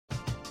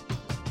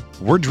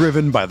We're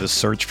driven by the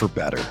search for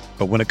better.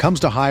 But when it comes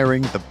to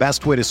hiring, the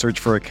best way to search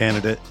for a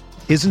candidate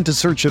isn't to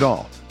search at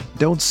all.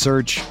 Don't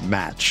search,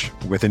 match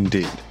with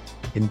Indeed.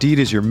 Indeed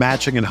is your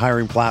matching and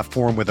hiring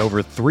platform with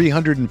over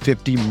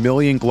 350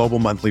 million global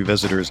monthly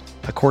visitors,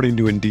 according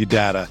to Indeed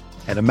data,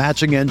 and a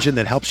matching engine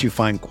that helps you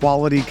find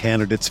quality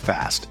candidates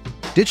fast.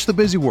 Ditch the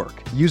busy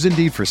work. Use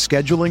Indeed for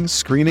scheduling,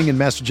 screening, and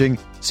messaging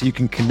so you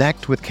can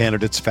connect with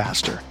candidates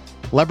faster.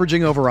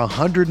 Leveraging over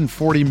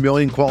 140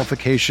 million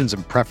qualifications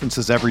and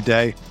preferences every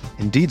day,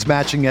 Indeed's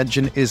matching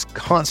engine is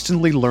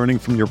constantly learning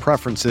from your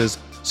preferences,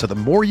 so the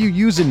more you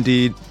use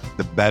Indeed,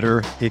 the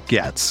better it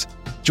gets.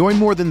 Join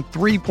more than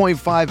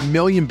 3.5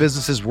 million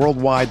businesses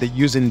worldwide that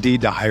use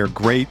Indeed to hire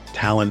great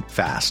talent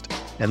fast.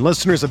 And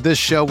listeners of this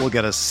show will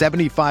get a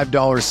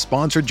 $75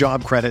 sponsored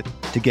job credit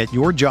to get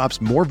your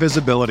jobs more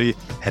visibility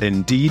at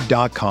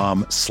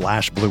Indeed.com/Blue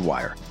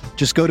Wire.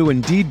 Just go to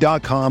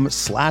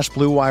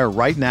Indeed.com/Blue Wire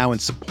right now and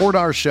support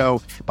our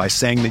show by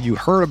saying that you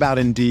heard about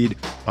Indeed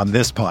on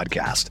this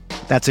podcast.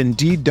 That's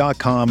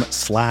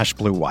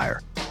Indeed.com/Blue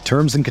Wire.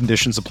 Terms and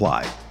conditions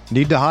apply.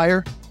 Need to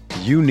hire?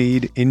 You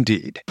need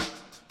Indeed.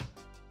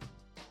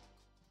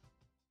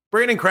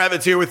 Brandon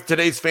Kravitz here with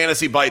today's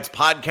Fantasy Bites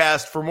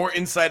podcast. For more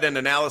insight and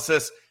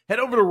analysis, head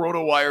over to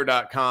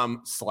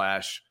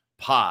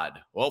rotowire.com/pod.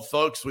 Well,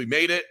 folks, we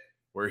made it.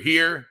 We're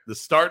here. The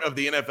start of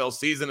the NFL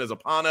season is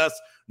upon us.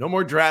 No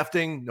more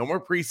drafting, no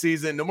more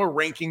preseason, no more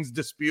rankings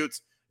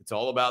disputes. It's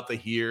all about the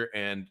here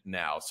and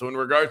now. So in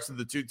regards to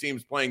the two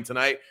teams playing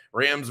tonight,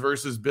 Rams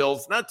versus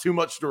Bills, not too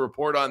much to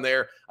report on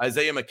there.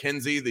 Isaiah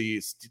McKenzie,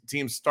 the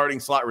team's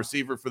starting slot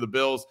receiver for the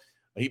Bills,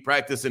 he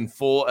practiced in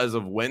full as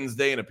of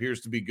Wednesday and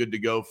appears to be good to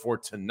go for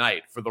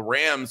tonight. For the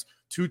Rams,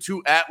 Tutu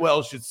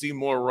Atwell should see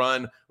more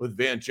run with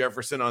Van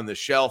Jefferson on the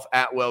shelf.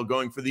 Atwell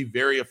going for the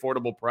very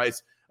affordable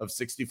price of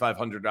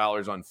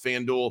 $6,500 on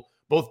FanDuel.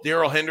 Both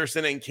Darrell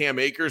Henderson and Cam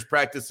Akers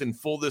practiced in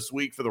full this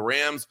week for the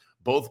Rams.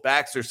 Both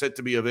backs are set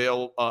to be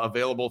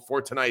available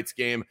for tonight's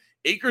game.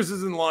 Akers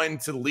is in line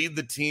to lead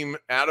the team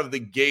out of the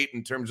gate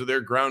in terms of their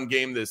ground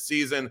game this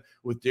season,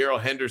 with Darrell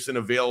Henderson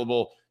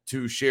available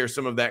to share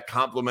some of that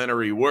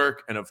complimentary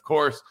work, and of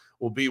course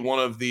will be one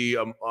of the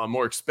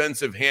more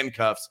expensive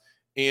handcuffs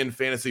in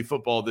fantasy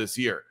football this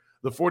year.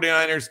 The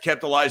 49ers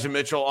kept Elijah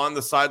Mitchell on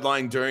the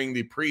sideline during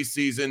the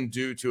preseason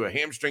due to a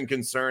hamstring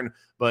concern,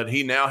 but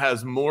he now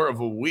has more of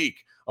a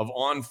week of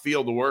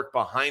on-field work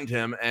behind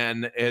him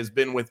and has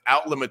been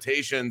without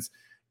limitations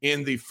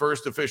in the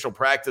first official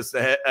practice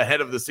ahead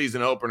of the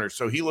season opener.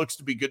 So he looks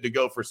to be good to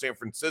go for San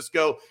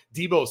Francisco.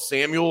 Deebo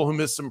Samuel, who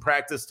missed some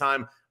practice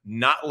time,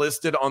 not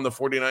listed on the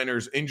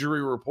 49ers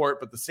injury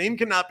report, but the same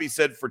cannot be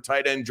said for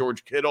tight end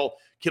George Kittle.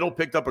 Kittle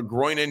picked up a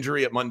groin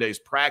injury at Monday's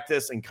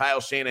practice, and Kyle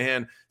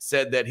Shanahan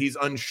said that he's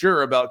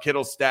unsure about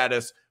Kittle's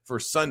status for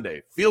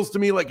Sunday. Feels to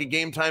me like a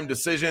game time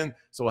decision,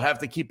 so we'll have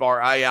to keep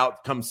our eye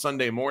out come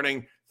Sunday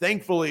morning.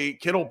 Thankfully,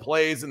 Kittle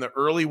plays in the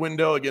early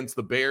window against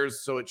the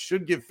Bears, so it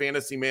should give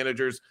fantasy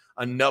managers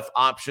enough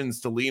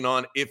options to lean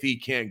on if he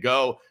can't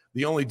go.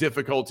 The only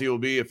difficulty will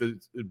be if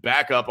it's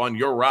backup on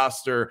your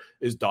roster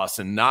is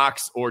Dawson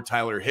Knox or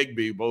Tyler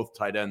Higbee. Both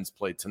tight ends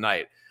play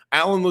tonight.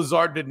 Allen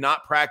Lazard did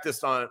not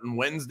practice on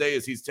Wednesday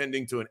as he's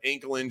tending to an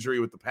ankle injury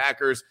with the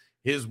Packers.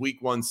 His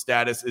week 1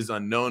 status is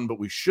unknown, but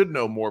we should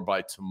know more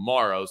by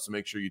tomorrow, so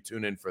make sure you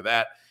tune in for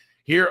that.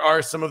 Here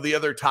are some of the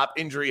other top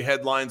injury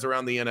headlines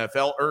around the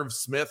NFL. Irv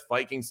Smith,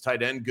 Vikings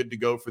tight end, good to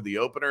go for the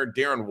opener.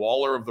 Darren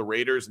Waller of the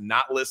Raiders,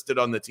 not listed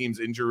on the team's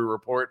injury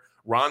report.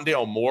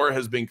 Rondale Moore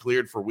has been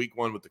cleared for week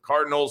 1 with the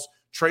Cardinals.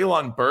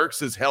 Treylon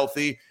Burks is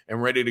healthy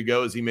and ready to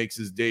go as he makes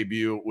his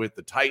debut with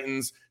the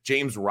Titans.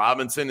 James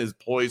Robinson is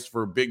poised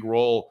for a big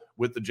role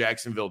with the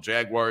Jacksonville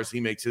Jaguars.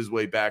 He makes his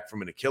way back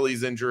from an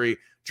Achilles injury.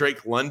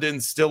 Drake London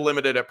still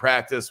limited at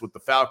practice with the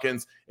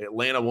Falcons.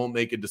 Atlanta won't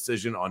make a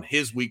decision on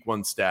his week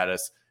 1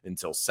 status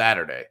until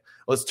Saturday.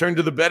 Let's turn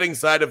to the betting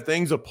side of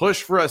things. A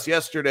push for us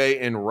yesterday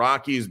in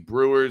Rockies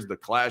Brewers, the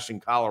clash in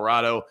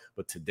Colorado,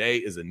 but today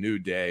is a new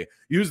day.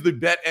 Use the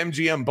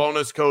BetMGM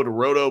bonus code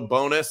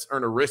ROTOBONUS,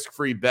 earn a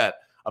risk-free bet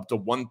up to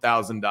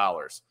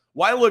 $1,000.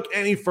 Why look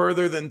any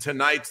further than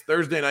tonight's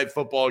Thursday night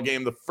football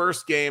game, the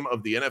first game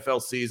of the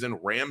NFL season,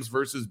 Rams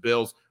versus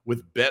Bills,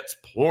 with bets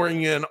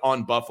pouring in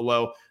on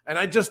Buffalo. And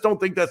I just don't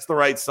think that's the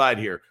right side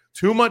here.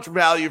 Too much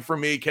value for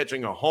me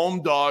catching a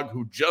home dog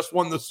who just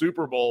won the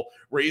Super Bowl,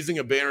 raising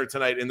a banner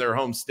tonight in their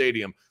home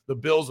stadium. The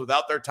Bills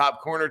without their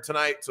top corner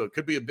tonight, so it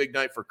could be a big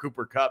night for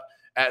Cooper Kupp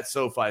at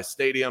SoFi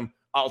Stadium.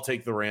 I'll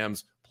take the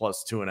Rams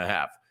plus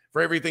 2.5.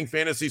 For everything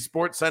fantasy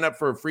sports, sign up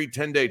for a free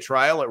 10-day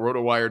trial at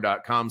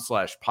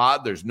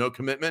rotowire.com/pod. There's no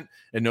commitment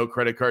and no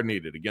credit card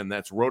needed. Again,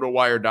 that's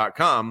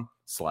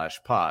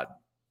rotowire.com/pod.